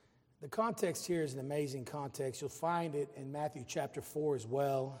The context here is an amazing context. You'll find it in Matthew chapter 4 as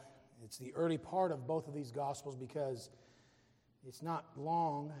well. It's the early part of both of these Gospels because it's not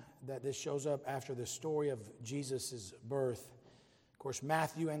long that this shows up after the story of Jesus' birth. Of course,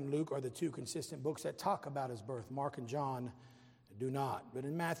 Matthew and Luke are the two consistent books that talk about his birth. Mark and John do not. But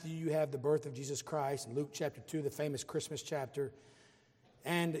in Matthew, you have the birth of Jesus Christ. In Luke chapter 2, the famous Christmas chapter.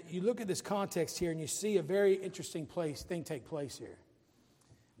 And you look at this context here and you see a very interesting thing take place here.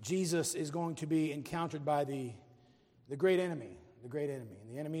 Jesus is going to be encountered by the great enemy. The great enemy.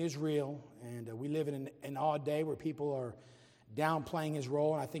 And the enemy is real. And we live in an odd day where people are downplaying his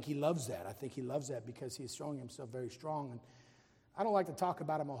role. And I think he loves that. I think he loves that because he's showing himself very strong. And I don't like to talk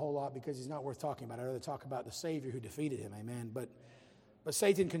about him a whole lot because he's not worth talking about. I'd rather talk about the Savior who defeated him. Amen. But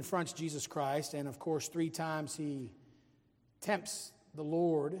Satan confronts Jesus Christ. And of course, 3 times he tempts the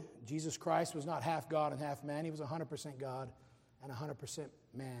Lord. Jesus Christ was not half God and half man. He was 100% God and 100%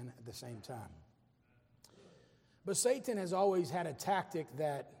 man at the same time. But Satan has always had a tactic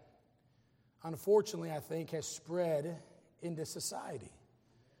that, unfortunately, I think, has spread into society,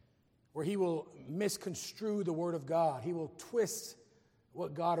 where he will misconstrue the Word of God. He will twist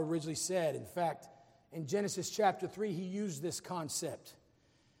what God originally said. In fact, in Genesis chapter 3, he used this concept.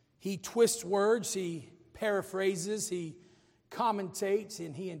 He twists words, he paraphrases, he commentates,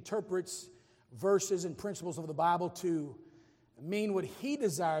 and he interprets verses and principles of the Bible to mean what he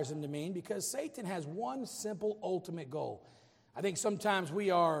desires them to mean, because Satan has one simple ultimate goal. I think sometimes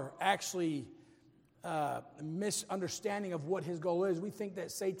we are actually misunderstanding of what his goal is. We think that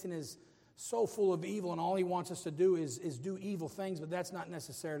Satan is so full of evil and all he wants us to do is do evil things, but that's not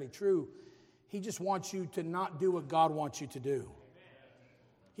necessarily true. He just wants you to not do what God wants you to do.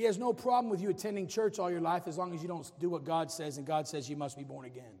 He has no problem with you attending church all your life as long as you don't do what God says, and God says you must be born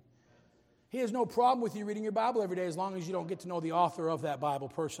again. He has no problem with you reading your Bible every day as long as you don't get to know the author of that Bible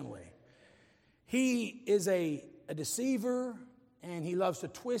personally. He is a deceiver, and he loves to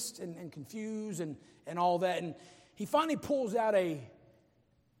twist and confuse and all that. And he finally pulls out a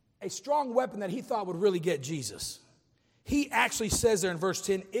strong weapon that he thought would really get Jesus. He actually says there in verse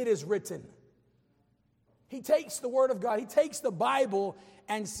 10, "It is written." He takes the Word of God, he takes the Bible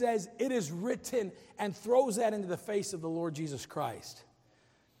and says, "It is written," and throws that into the face of the Lord Jesus Christ.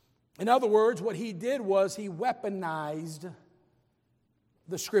 In other words, what he did was he weaponized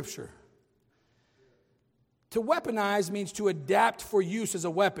the Scripture. To weaponize means to adapt for use as a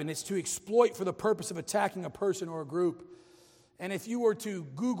weapon. It's to exploit for the purpose of attacking a person or a group. And if you were to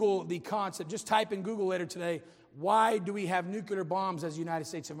Google the concept, just type in Google later today, why do we have nuclear bombs as the United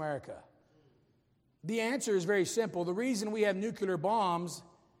States of America? The answer is very simple. The reason we have nuclear bombs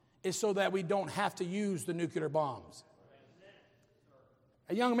is so that we don't have to use the nuclear bombs.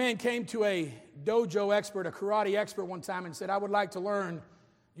 A young man came to a dojo expert, a karate expert one time and said, "I would like to learn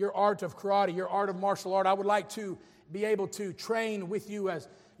your art of karate, your art of martial art. I would like to be able to train with you as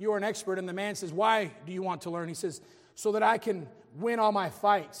you're an expert." And the man says, "Why do you want to learn?" He says, "So that I can win all my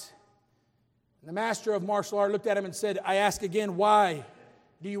fights." And the master of martial art looked at him and said, "I ask again, why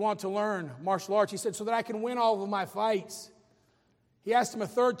do you want to learn martial arts?" He said, "So that I can win all of my fights." He asked him a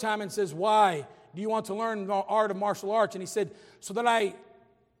third time and says, "Why do you want to learn the art of martial arts?" And he said, "So that I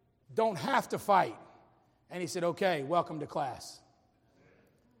don't have to fight." And he said, "Okay, welcome to class."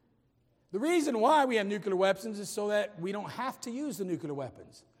 The reason why we have nuclear weapons is so that we don't have to use the nuclear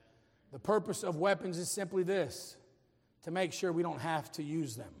weapons. The purpose of weapons is simply this: to make sure we don't have to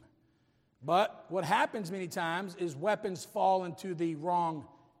use them. But what happens many times is weapons fall into the wrong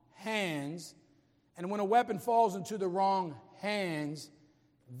hands. And when a weapon falls into the wrong hands,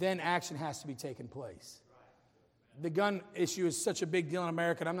 then action has to be taken place. The gun issue is such a big deal in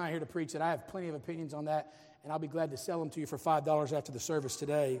America, and I'm not here to preach it. I have plenty of opinions on that, and I'll be glad to sell them to you for $5 after the service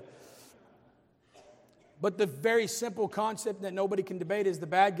today. But the very simple concept that nobody can debate is the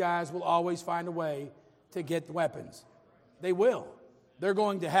bad guys will always find a way to get the weapons. They will. They're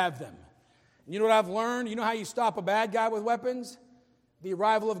going to have them. You know what I've learned? You know how you stop a bad guy with weapons? The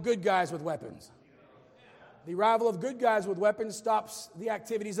arrival of good guys with weapons. The arrival of good guys with weapons stops the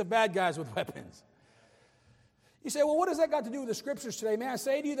activities of bad guys with weapons. You say, well, what does that got to do with the Scriptures today? May I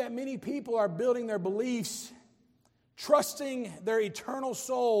say to you that many people are building their beliefs, trusting their eternal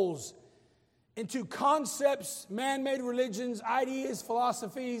souls into concepts, man-made religions, ideas,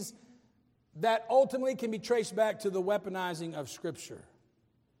 philosophies that ultimately can be traced back to the weaponizing of Scripture.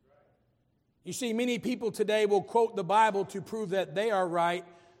 You see, many people today will quote the Bible to prove that they are right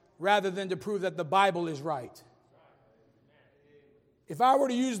rather than to prove that the Bible is right. If I were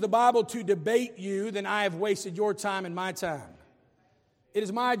to use the Bible to debate you, then I have wasted your time and my time. It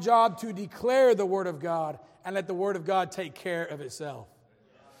is my job to declare the Word of God and let the Word of God take care of itself.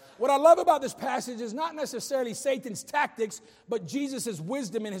 What I love about this passage is not necessarily Satan's tactics, but Jesus'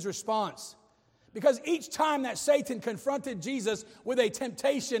 wisdom in his response. Because each time that Satan confronted Jesus with a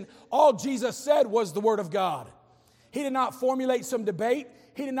temptation, all Jesus said was the Word of God. He did not formulate some debate.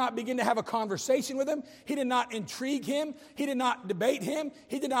 He did not begin to have a conversation with him. He did not intrigue him. He did not debate him.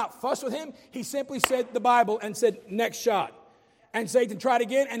 He did not fuss with him. He simply said the Bible and said, next shot. And Satan tried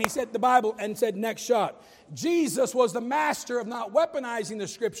again, and he said the Bible and said, next shot. Jesus was the master of not weaponizing the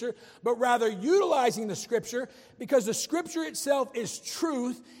Scripture, but rather utilizing the Scripture, because the Scripture itself is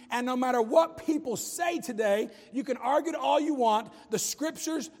truth, and no matter what people say today, you can argue all you want. The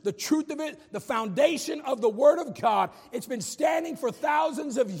Scriptures, the truth of it, the foundation of the Word of God, it's been standing for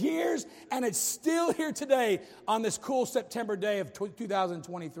thousands of years, and it's still here today on this cool September day of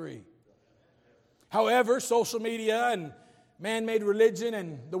 2023. However, social media and man-made religion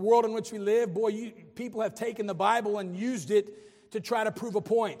and the world in which we live, people have taken the Bible and used it to try to prove a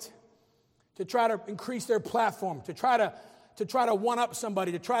point, to try to increase their platform, to try to one-up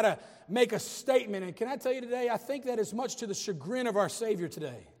somebody, to try to make a statement. And can I tell you today, I think that is much to the chagrin of our Savior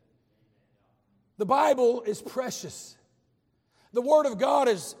today. The Bible is precious. The Word of God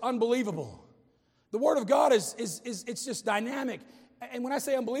is unbelievable. The Word of God is it's just dynamic. And when I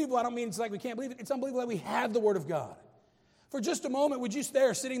say unbelievable, I don't mean it's like we can't believe it. It's unbelievable that we have the Word of God. For just a moment, would you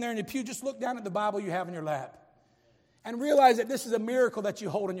sitting there in your pew, just look down at the Bible you have in your lap and realize that this is a miracle that you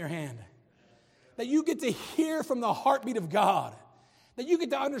hold in your hand. That you get to hear from the heartbeat of God. That you get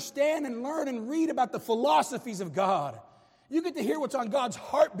to understand and learn and read about the philosophies of God. You get to hear what's on God's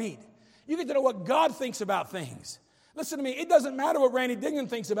heartbeat. You get to know what God thinks about things. Listen to me, it doesn't matter what Randy Dignan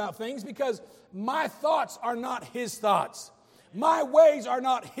thinks about things, because my thoughts are not his thoughts. My ways are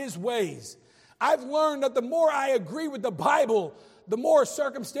not his ways. I've learned that the more I agree with the Bible, the more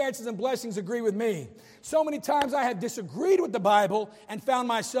circumstances and blessings agree with me. So many times I have disagreed with the Bible and found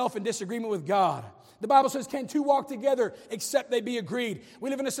myself in disagreement with God. The Bible says, can two walk together except they be agreed?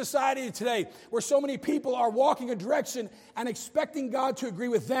 We live in a society today where so many people are walking a direction and expecting God to agree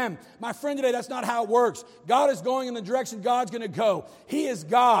with them. My friend, today, that's not how it works. God is going in the direction God's going to go. He is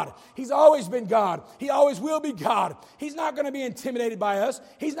God. He's always been God. He always will be God. He's not going to be intimidated by us.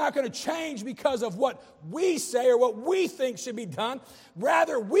 He's not going to change because of what we say or what we think should be done.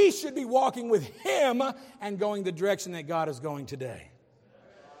 Rather, we should be walking with Him and going the direction that God is going today.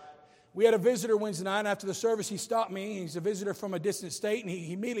 We had a visitor Wednesday night. After the service, he stopped me. He's a visitor from a distant state, and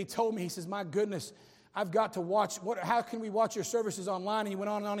he immediately told me, he says, my goodness, I've got to watch. How can we watch your services online? And he went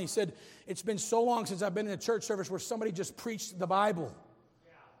on and on. He said, it's been so long since I've been in a church service where somebody just preached the Bible.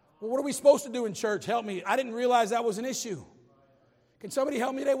 Well, what are we supposed to do in church? Help me. I didn't realize that was an issue. Can somebody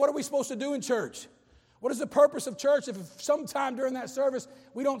help me today? What are we supposed to do in church? What is the purpose of church if sometime during that service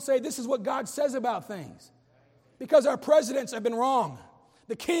we don't say this is what God says about things? Because our presidents have been wrong.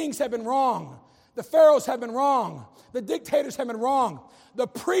 The kings have been wrong. The pharaohs have been wrong. The dictators have been wrong. The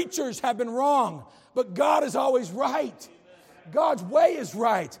preachers have been wrong. But God is always right. God's way is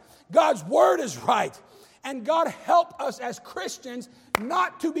right. God's word is right. And God help us as Christians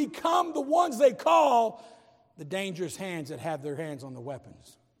not to become the ones they call the dangerous hands that have their hands on the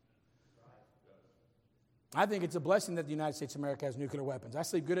weapons. I think it's a blessing that the United States of America has nuclear weapons. I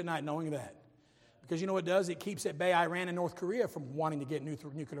sleep good at night knowing that. Because you know what it does? It keeps at bay Iran and North Korea from wanting to get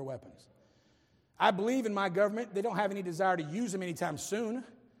nuclear weapons. I believe in my government. They don't have any desire to use them anytime soon.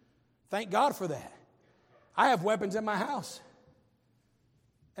 Thank God for that. I have weapons in my house.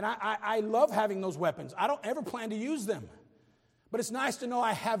 And I love having those weapons. I don't ever plan to use them. But it's nice to know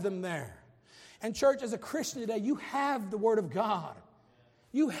I have them there. And church, as a Christian today, you have the Word of God.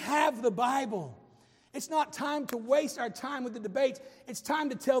 You have the Bible. It's not time to waste our time with the debates. It's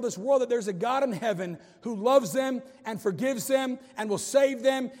time to tell this world that there's a God in heaven who loves them and forgives them and will save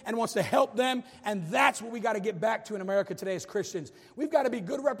them and wants to help them. And that's what we got to get back to in America today as Christians. We've got to be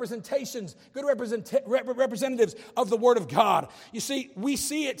good representations, good representatives of the Word of God. You see, we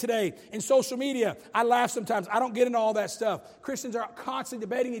see it today in social media. I laugh sometimes. I don't get into all that stuff. Christians are constantly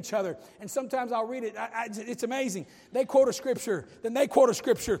debating each other. And sometimes I'll read it. It's amazing. They quote a scripture, then they quote a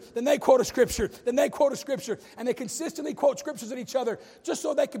scripture, then they quote a scripture, then they quote a scripture, and they consistently quote scriptures at each other just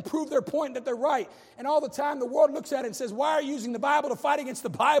so they can prove their point that they're right. And all the time the world looks at it and says, why are you using the Bible to fight against the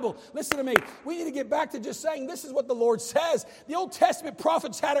Bible? Listen to me. We need to get back to just saying this is what the Lord says. The Old Testament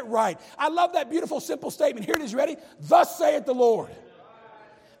prophets had it right. I love that beautiful, simple statement. Here it is, ready? Thus saith the Lord.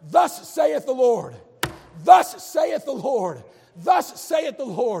 Thus saith the Lord. Thus saith the Lord. Thus saith the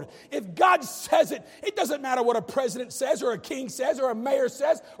Lord. If God says it, it doesn't matter what a president says or a king says or a mayor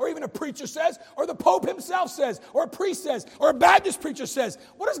says or even a preacher says or the Pope himself says or a priest says or a Baptist preacher says.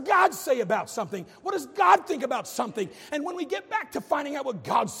 What does God say about something? What does God think about something? And when we get back to finding out what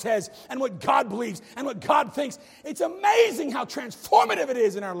God says and what God believes and what God thinks, it's amazing how transformative it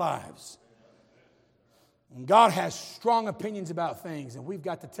is in our lives. And God has strong opinions about things, and we've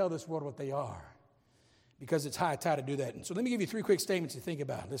got to tell this world what they are. Because it's high time to do that. And so let me give you 3 quick statements to think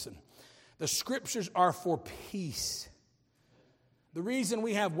about. Listen, the scriptures are for peace. The reason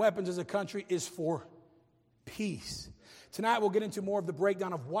we have weapons as a country is for peace. Tonight we'll get into more of the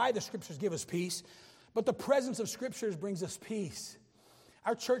breakdown of why the scriptures give us peace. But the presence of scriptures brings us peace.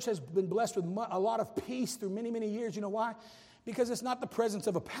 Our church has been blessed with a lot of peace through many, many years. You know why? Because it's not the presence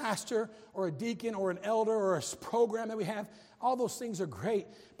of a pastor or a deacon or an elder or a program that we have. All those things are great,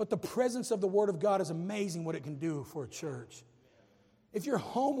 but the presence of the Word of God is amazing what it can do for a church. If your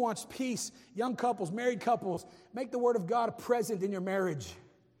home wants peace, young couples, married couples, make the Word of God present in your marriage.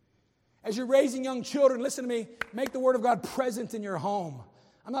 As you're raising young children, listen to me, make the Word of God present in your home.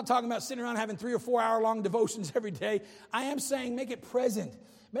 I'm not talking about sitting around having 3 or 4 hour long devotions every day. I am saying make it present.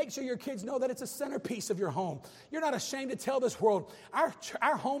 Make sure your kids know that it's a centerpiece of your home. You're not ashamed to tell this world,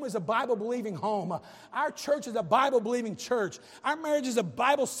 our home is a Bible-believing home. Our church is a Bible-believing church. Our marriage is a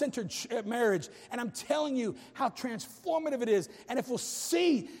Bible-centered marriage. And I'm telling you how transformative it is. And if we'll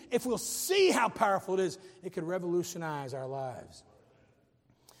see how powerful it is, it could revolutionize our lives.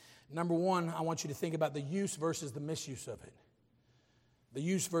 Number 1, I want you to think about the use versus the misuse of it. The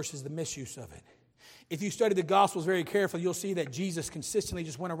use versus the misuse of it. If you study the Gospels very carefully, you'll see that Jesus consistently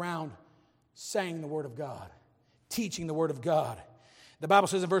just went around saying the Word of God, teaching the Word of God. The Bible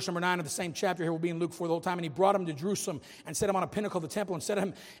says in verse number 9 of the same chapter, here we'll be in Luke 4 the whole time, and he brought him to Jerusalem and set him on a pinnacle of the temple and said to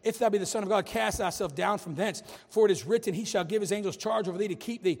him, if thou be the Son of God, cast thyself down from thence, for it is written, he shall give his angels charge over thee to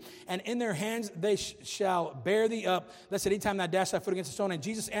keep thee, and in their hands they shall bear thee up, lest at any time thou dash thy foot against a stone. And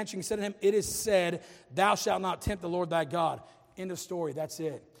Jesus answering said to him, it is said, thou shalt not tempt the Lord thy God. End of story. That's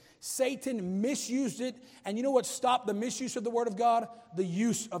it. Satan misused it. And you know what stopped the misuse of the Word of God? The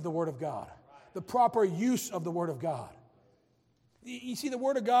use of the Word of God. The proper use of the Word of God. You see, the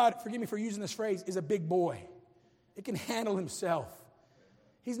Word of God, forgive me for using this phrase, is a big boy. It can handle himself.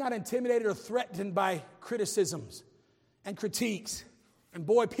 He's not intimidated or threatened by criticisms and critiques. And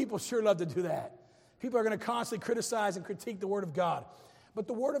boy, people sure love to do that. People are going to constantly criticize and critique the Word of God. But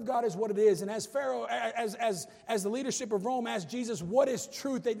the Word of God is what it is. And as Pharaoh, as the leadership of Rome asked Jesus, what is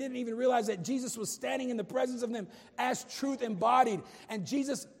truth? They didn't even realize that Jesus was standing in the presence of them as truth embodied. And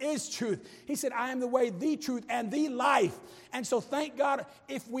Jesus is truth. He said, I am the way, the truth, and the life. And so thank God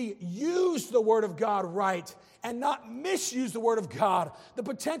if we use the Word of God right and not misuse the Word of God, the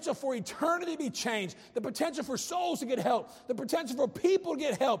potential for eternity to be changed, the potential for souls to get help, the potential for people to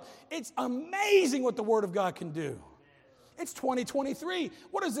get help. It's amazing what the Word of God can do. It's 2023.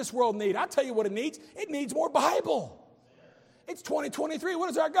 What does this world need? I'll tell you what it needs. It needs more Bible. It's 2023. What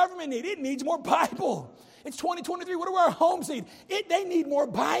does our government need? It needs more Bible. It's 2023. What do our homes need? They need more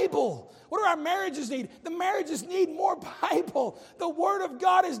Bible. What do our marriages need? The marriages need more Bible. The Word of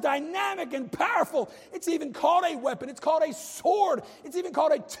God is dynamic and powerful. It's even called a weapon. It's called a sword. It's even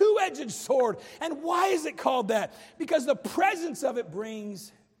called a two-edged sword. And why is it called that? Because the presence of it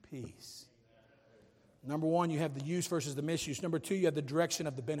brings peace. Number 1, you have the use versus the misuse. Number 2, you have the direction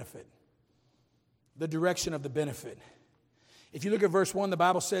of the benefit. The direction of the benefit. If you look at verse 1, the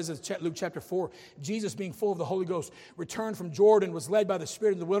Bible says in Luke chapter 4, Jesus being full of the Holy Ghost, returned from Jordan, was led by the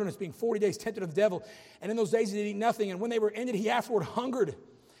Spirit in the wilderness, being 40 days tempted of the devil. And in those days he did eat nothing. And when they were ended, he afterward hungered.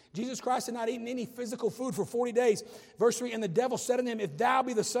 Jesus Christ had not eaten any physical food for 40 days. Verse 3, and the devil said unto him, if thou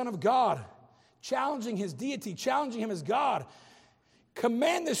be the Son of God, challenging his deity, challenging him as God,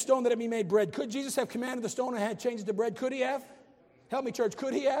 command this stone that it be made bread. Could Jesus have commanded the stone and had changed it to bread? Could he have? Help me, church.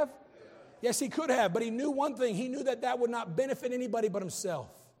 Could he have? Yes, he could have. But he knew one thing. He knew that would not benefit anybody but himself.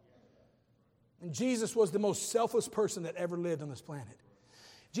 And Jesus was the most selfless person that ever lived on this planet.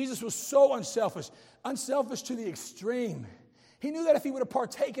 Jesus was so unselfish. Unselfish to the extreme. He knew that if he would have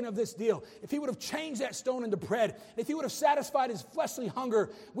partaken of this deal, if he would have changed that stone into bread, if he would have satisfied his fleshly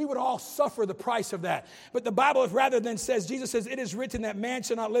hunger, we would all suffer the price of that. But the Bible rather than says, Jesus says, it is written that man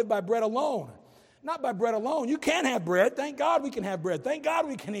shall not live by bread alone, Not by bread alone. You can have bread. Thank God we can have bread. Thank God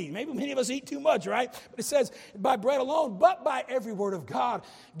we can eat. Maybe many of us eat too much, right? But it says by bread alone, but by every word of God.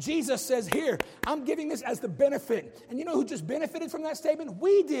 Jesus says here, I'm giving this as the benefit. And you know who just benefited from that statement?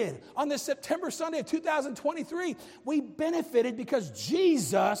 We did. On this September Sunday of 2023, we benefited because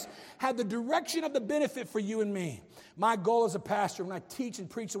Jesus had the direction of the benefit for you and me. My goal as a pastor, when I teach and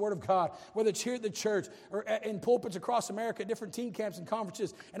preach the Word of God, whether it's here at the church or in pulpits across America, at different teen camps and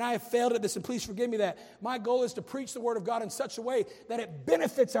conferences, and I have failed at this, and please forgive me that. My goal is to preach the Word of God in such a way that it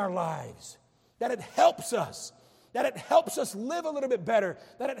benefits our lives, that it helps us live a little bit better,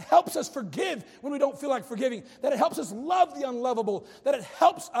 that it helps us forgive when we don't feel like forgiving, that it helps us love the unlovable, that it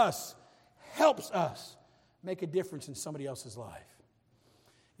helps us make a difference in somebody else's life.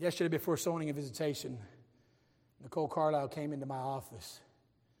 Yesterday, before sowing a visitation, Nicole Carlisle came into my office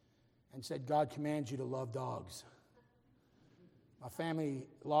and said, God commands you to love dogs. My family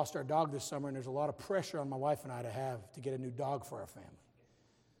lost our dog this summer, and there's a lot of pressure on my wife and I to get a new dog for our family.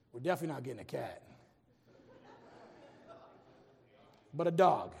 We're definitely not getting a cat, but a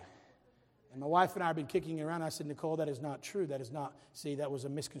dog. And my wife and I have been kicking it around. I said, Nicole, that is not true. That was a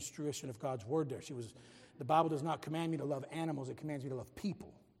misconstruation of God's word there. The Bible does not command me to love animals. It commands me to love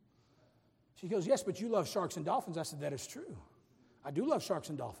people. She goes, yes, but you love sharks and dolphins. I said, that is true. I do love sharks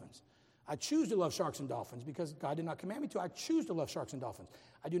and dolphins. I choose to love sharks and dolphins because God did not command me to. I choose to love sharks and dolphins.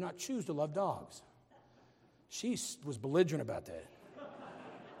 I do not choose to love dogs. She was belligerent about that.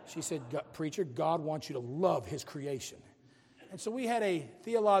 She said, preacher, God wants you to love his creation. And so we had a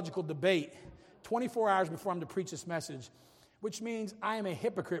theological debate 24 hours before I'm to preach this message, which means I am a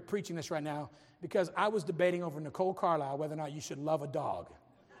hypocrite preaching this right now because I was debating over Nicole Carlisle whether or not you should love a dog.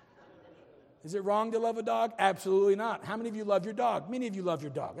 Is it wrong to love a dog? Absolutely not. How many of you love your dog? Many of you love your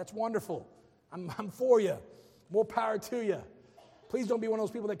dog. That's wonderful. I'm for you. More power to you. Please don't be one of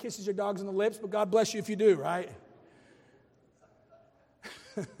those people that kisses your dogs on the lips, but God bless you if you do, right?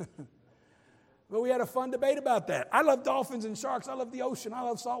 But we had a fun debate about that. I love dolphins and sharks. I love the ocean. I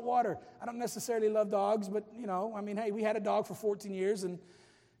love salt water. I don't necessarily love dogs, but, hey, we had a dog for 14 years,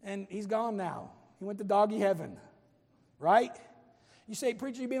 and he's gone now. He went to doggy heaven, right? You say,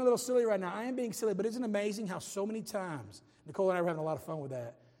 preacher, you're being a little silly right now. I am being silly, but isn't it amazing how so many times, Nicole and I were having a lot of fun with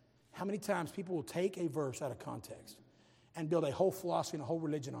that, how many times people will take a verse out of context and build a whole philosophy and a whole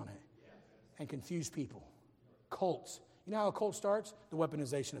religion on it and confuse people. Cults. You know how a cult starts? The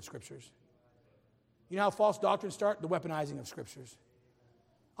weaponization of scriptures. You know how false doctrines start? The weaponizing of scriptures.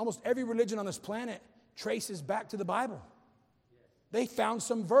 Almost every religion on this planet traces back to the Bible. They found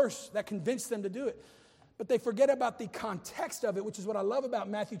some verse that convinced them to do it. But they forget about the context of it, which is what I love about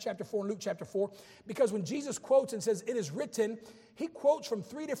Matthew chapter 4 and Luke chapter 4. Because when Jesus quotes and says, it is written, he quotes from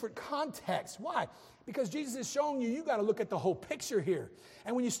 3 different contexts. Why? Because Jesus is showing you got to look at the whole picture here.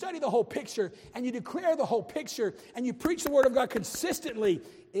 And when you study the whole picture and you declare the whole picture and you preach the word of God consistently,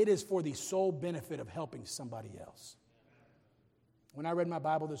 it is for the sole benefit of helping somebody else. When I read my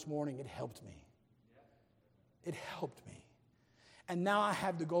Bible this morning, it helped me. It helped me. And now I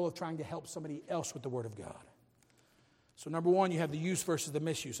have the goal of trying to help somebody else with the Word of God. So number 1, you have the use versus the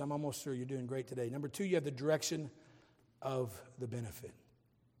misuse. I'm almost through. You're doing great today. Number 2, you have the direction of the benefit.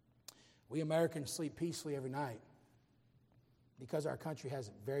 We Americans sleep peacefully every night because our country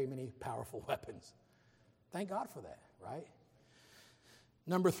has very many powerful weapons. Thank God for that, right?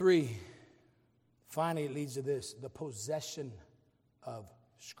 Number 3, finally it leads to this, the possession of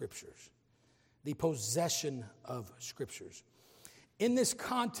Scriptures. The possession of Scriptures. In this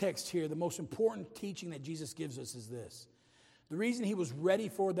context here, the most important teaching that Jesus gives us is this. The reason he was ready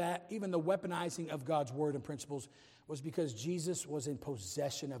for that, even the weaponizing of God's word and principles, was because Jesus was in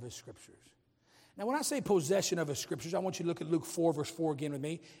possession of his scriptures. Now, when I say possession of his scriptures, I want you to look at Luke 4, verse 4 again with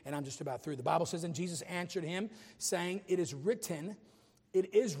me, and I'm just about through. The Bible says, and Jesus answered him, saying, it is written,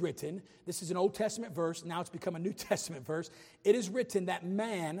 this is an Old Testament verse, now it's become a New Testament verse, it is written that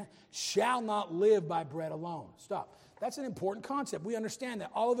man shall not live by bread alone. Stop. That's an important concept. We understand that.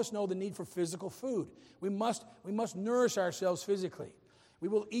 All of us know the need for physical food. We must nourish ourselves physically. We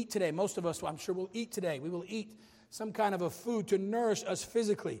will eat today. Most of us, I'm sure, will eat today. We will eat some kind of a food to nourish us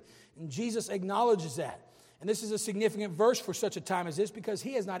physically. And Jesus acknowledges that. And this is a significant verse for such a time as this because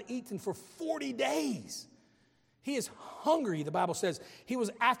he has not eaten for 40 days. He is hungry, the Bible says. He was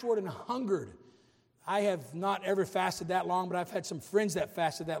afterward and hungered. I have not ever fasted that long, but I've had some friends that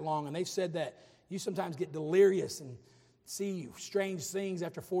fasted that long, and they've said that you sometimes get delirious and see strange things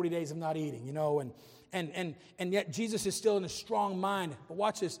after 40 days of not eating, and yet Jesus is still in a strong mind. But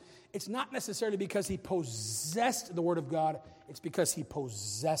watch this. It's not necessarily because he possessed the Word of God. It's because he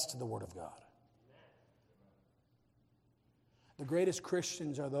possessed the Word of God. The greatest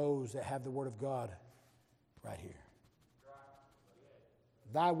Christians are those that have the Word of God right here.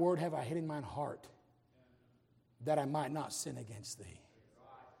 Thy word have I hid in mine heart, that I might not sin against thee.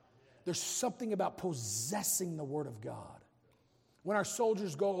 There's something about possessing the Word of God. When our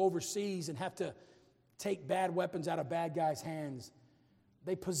soldiers go overseas and have to take bad weapons out of bad guys' hands,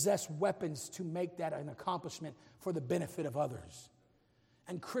 they possess weapons to make that an accomplishment for the benefit of others.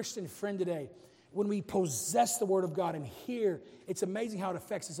 And Christian friend today, when we possess the Word of God and here, it's amazing how it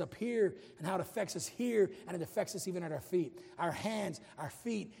affects us up here and how it affects us here, and it affects us even at our feet. Our hands, our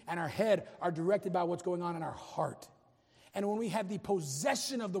feet, and our head are directed by what's going on in our heart. And when we have the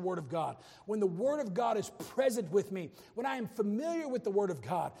possession of the Word of God, when the Word of God is present with me, when I am familiar with the Word of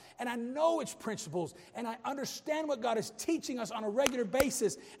God, and I know its principles, and I understand what God is teaching us on a regular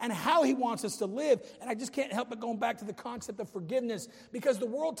basis, and how He wants us to live, and I just can't help but going back to the concept of forgiveness, because the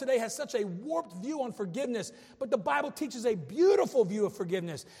world today has such a warped view on forgiveness, but the Bible teaches a beautiful view of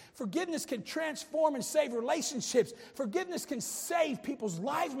forgiveness. Forgiveness can transform and save relationships. Forgiveness can save people's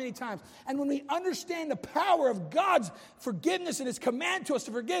lives many times. And when we understand the power of God's forgiveness and His command to us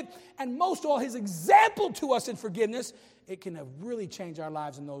to forgive, and most of all, His example to us in forgiveness, it can really change our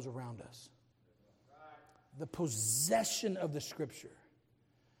lives and those around us. The possession of the Scripture.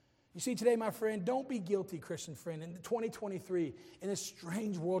 You see, today, my friend, don't be guilty, Christian friend, in 2023, in this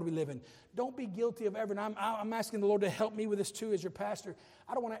strange world we live in. Don't be guilty of ever, and I'm asking the Lord to help me with this too as your pastor.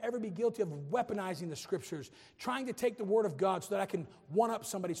 I don't want to ever be guilty of weaponizing the Scriptures, trying to take the Word of God so that I can one-up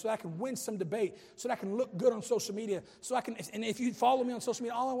somebody, so that I can win some debate, so that I can look good on social media, so I can, and if you follow me on social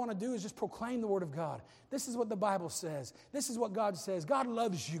media, all I want to do is just proclaim the Word of God. This is what the Bible says. This is what God says. God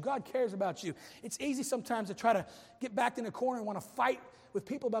loves you. God cares about you. It's easy sometimes to try to get backed in a corner and want to fight with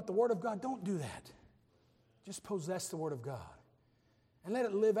people about the Word of God. Don't do that. Just possess the Word of God. And let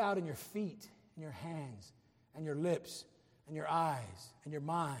it live out in your feet, in your hands, and your lips, and your eyes, and your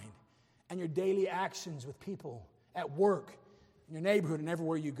mind, and your daily actions with people at work, in your neighborhood, and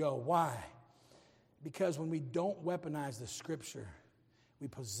everywhere you go. Why? Because when we don't weaponize the Scripture, we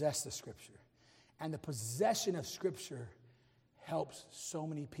possess the Scripture. And the possession of Scripture helps so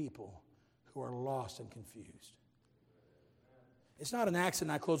many people who are lost and confused. It's not an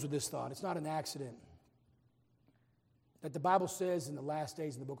accident, I close with this thought, it's not an accident that the Bible says in the last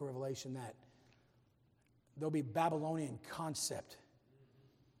days in the book of Revelation that there'll be Babylonian concept.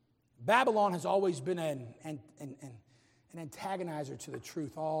 Babylon has always been an antagonizer to the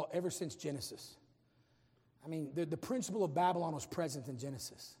truth ever since Genesis. I mean, the principle of Babylon was present in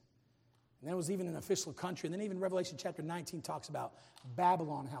Genesis. And there was even an official country. And then even Revelation chapter 19 talks about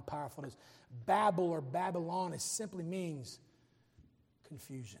Babylon and how powerful it is. Babel or Babylon, it simply means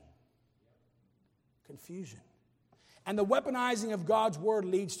confusion. Confusion. And the weaponizing of God's word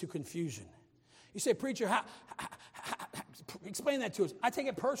leads to confusion. You say, preacher, how explain that to us. I take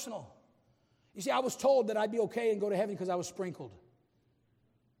it personal. You see, I was told that I'd be okay and go to heaven because I was sprinkled.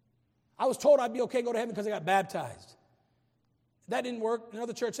 I was told I'd be okay and go to heaven because I got baptized. That didn't work.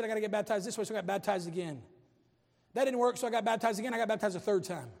 Another church said I got to get baptized this way, so I got baptized again. That didn't work, so I got baptized again. I got baptized a third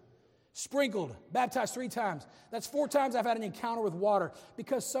time. Sprinkled, baptized 3 times. That's 4 times I've had an encounter with water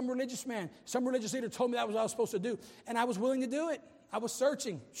because some religious leader told me that was what I was supposed to do, and I was willing to do it. I was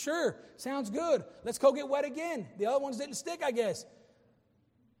searching. Sure, sounds good. Let's go get wet again. The other ones didn't stick, I guess.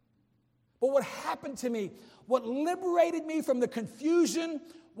 But what happened to me, what liberated me from the confusion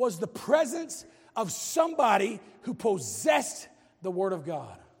was the presence of somebody who possessed the Word of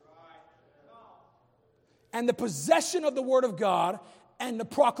God. And the possession of the Word of God and the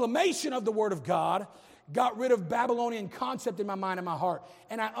proclamation of the Word of God got rid of Babylonian concept in my mind and my heart.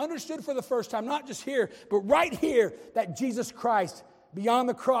 And I understood for the first time, not just here, but right here, that Jesus Christ, beyond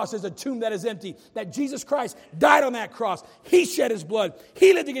the cross, is a tomb that is empty. That Jesus Christ died on that cross. He shed His blood.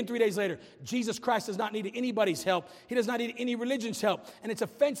 He lived again 3 days later. Jesus Christ does not need anybody's help. He does not need any religion's help. And it's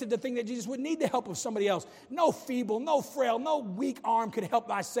offensive to think that Jesus would need the help of somebody else. No feeble, no frail, no weak arm could help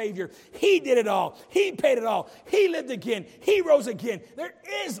my Savior. He did it all. He paid it all. He lived again. He rose again. There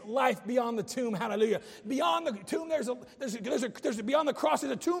is life beyond the tomb. Hallelujah. Beyond the tomb, beyond the cross,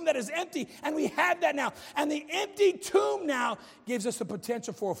 there's a tomb that is empty. And we have that now. And the empty tomb now gives us the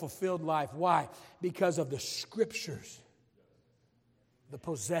potential for a fulfilled life. Why? Because of the Scriptures. The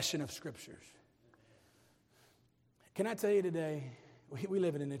possession of Scriptures. Can I tell you today, we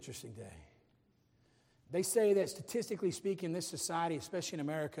live in an interesting day. They say that statistically speaking, this society, especially in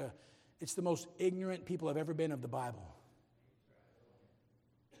America, it's the most ignorant people have ever been of the Bible.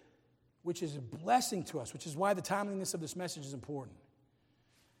 Which is a blessing to us, which is why the timeliness of this message is important.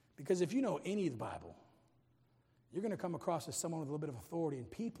 Because if you know any of the Bible, you're going to come across as someone with a little bit of authority,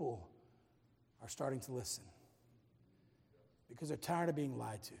 and people are starting to listen. because they're tired of being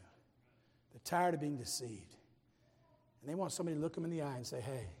lied to. They're tired of being deceived. And they want somebody to look them in the eye and say,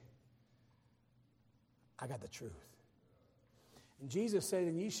 hey, I got the truth. And Jesus said,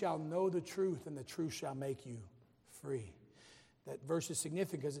 and ye shall know the truth, and the truth shall make you free. That verse is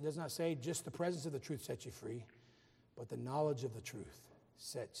significant because it does not say just the presence of the truth sets you free, but the knowledge of the truth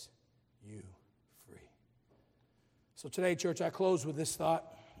sets you free. So today, church, I close with this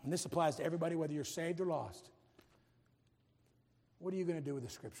thought, and this applies to everybody, whether you're saved or lost. What are you going to do with the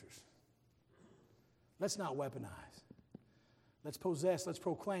Scriptures? Let's not weaponize. Let's possess, let's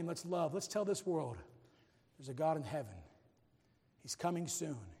proclaim, let's love. Let's tell this world there's a God in heaven. He's coming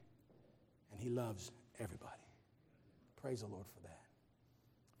soon, and He loves everybody. Praise the Lord for that.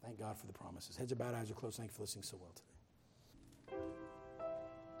 Thank God for the promises. Heads are bowed, eyes are closed. Thank you for listening so well today.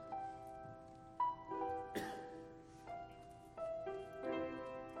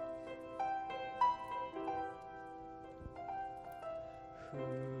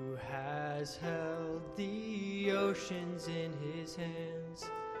 Who has held the oceans in His hands?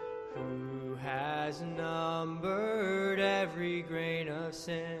 Who has numbered every grain of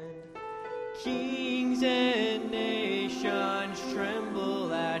sand? Kings and nations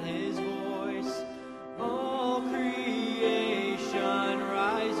tremble at His voice. All creation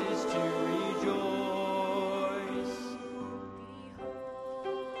rises to rejoice.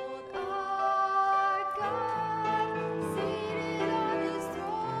 Behold our God, seated on His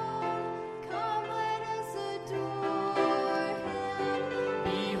throne. Come, let us adore Him.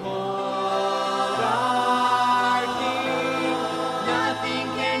 Behold our King, nothing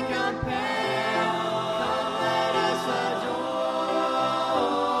can compare. Come, let us adore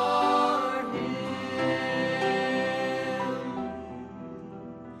Him.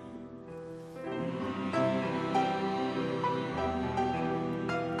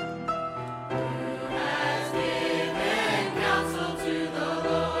 Has given counsel to the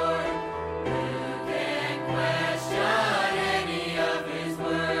Lord. Who can question any of His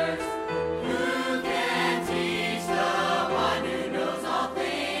words? Who can teach the one who knows all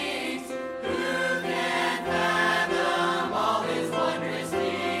things? Who can fathom all His wondrous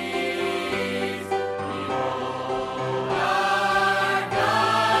deeds? Behold our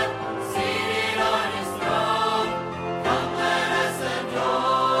God, seated on His throne. Come, let us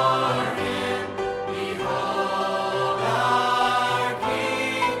adore Him. Behold our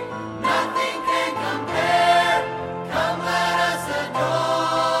King, nothing can compare. Come, let us adore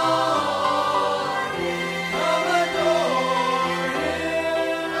Him. Come, adore Him.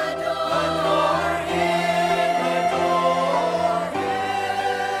 Adore Him. Adore Him.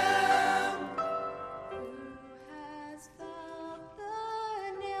 Who has felt the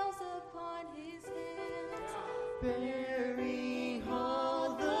nails upon His hands? Bearing all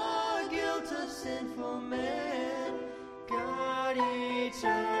the guilt of sinful man, God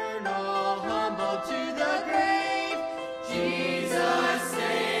eternal, humble to the grave, Jesus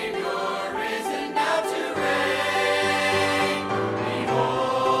Savior, risen now to reign.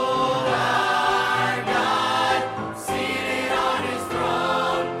 Behold our God, seated on His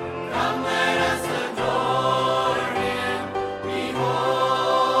throne. Come, let us adore Him.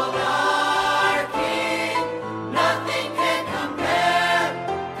 Behold our King, nothing can compare.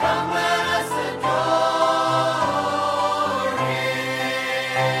 Come, let us adore Him.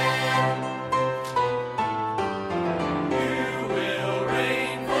 You will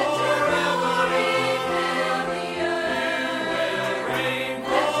reign forever. You will reign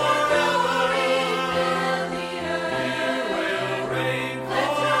forever. You will reign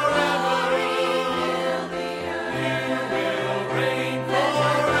forever. You will reign forever.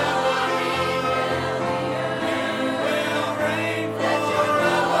 You will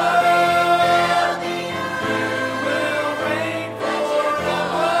reign forever.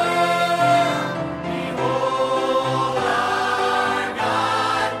 Behold our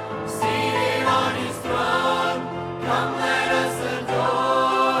God, seated on His throne. Come, let us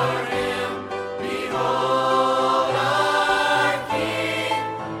adore Him. Behold our King,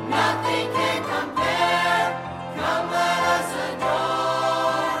 nothing can compare. Come, let us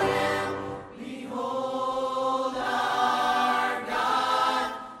adore Him. Behold our God,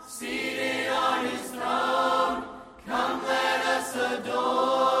 seated on His throne. Come, let us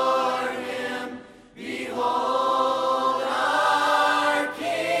adore Him. Behold our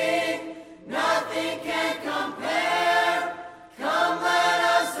King, nothing can compare. Come, let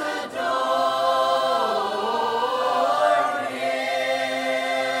us adore Him.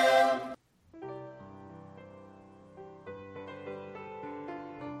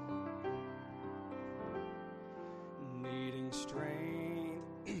 Needing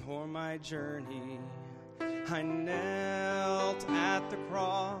strength for my journey, I knelt at the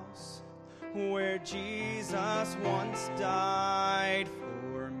cross where Jesus once died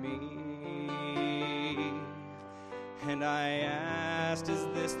for me. And I asked, is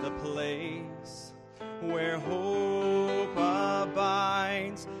this the place where hope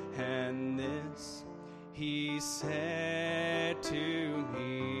abides? And this he said to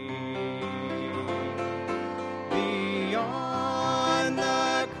me. Beyond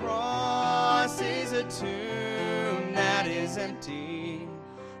the cross is a tomb that is empty.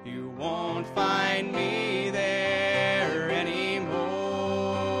 You won't find me there anymore.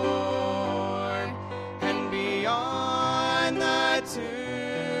 And beyond the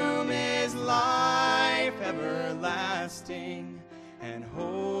tomb is life everlasting and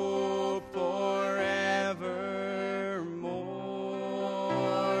hope forevermore.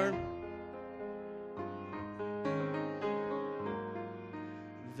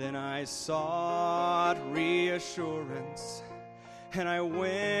 Then I sought reassurance, and I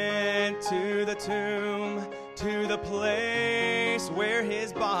went to the tomb, to the place where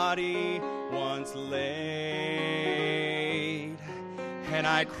his body once laid. And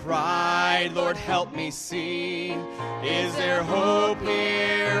I cried, Lord, help me see, is there hope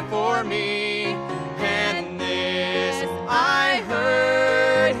here for me? And this I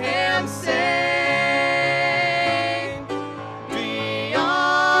heard him say,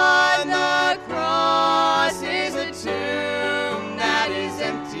 beyond the cross is a tomb that is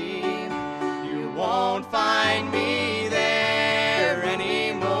empty. You won't find me there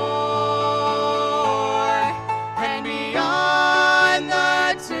anymore. And beyond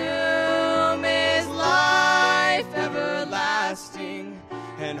the tomb is life everlasting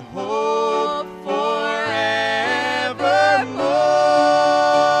and hope